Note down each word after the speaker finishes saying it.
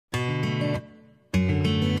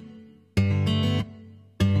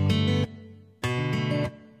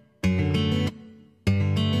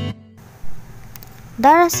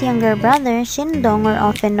Dara's younger brother, Shin Dong, or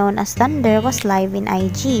often known as Thunder, was live in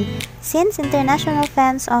IG. Since international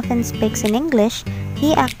fans often speaks in English,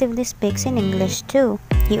 he actively speaks in English too.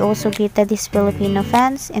 He also greeted his Filipino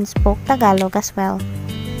fans and spoke Tagalog as well.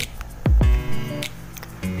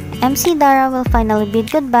 MC Dara will finally bid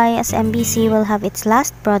goodbye as MBC will have its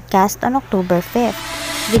last broadcast on October 5th.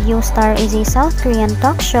 VIDEOSTAR is a South Korean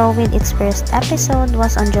talk show with its first episode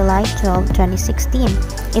was on July 12, 2016.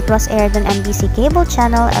 It was aired on MBC cable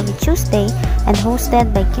channel every Tuesday and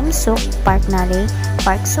hosted by Kim Suk, Park Na-rae,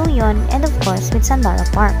 Park Soo-yeon, and of course with Sandara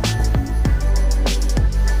Park.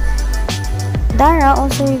 Dara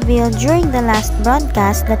also revealed during the last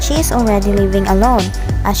broadcast that she is already living alone,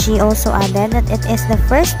 as she also added that it is the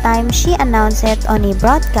first time she announced it on a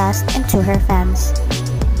broadcast and to her fans.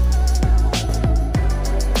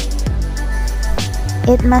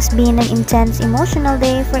 It must be an intense emotional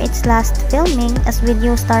day for its last filming as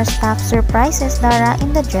VIDEOSTAR staff surprises Dara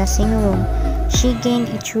in the dressing room. She gained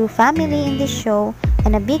a true family in this show,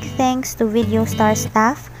 and a big thanks to VIDEOSTAR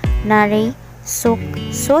staff, Na-rae, Suk,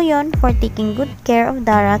 Soo-yeon for taking good care of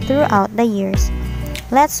Dara throughout the years.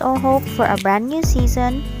 Let's all hope for a brand new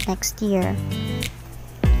season next year.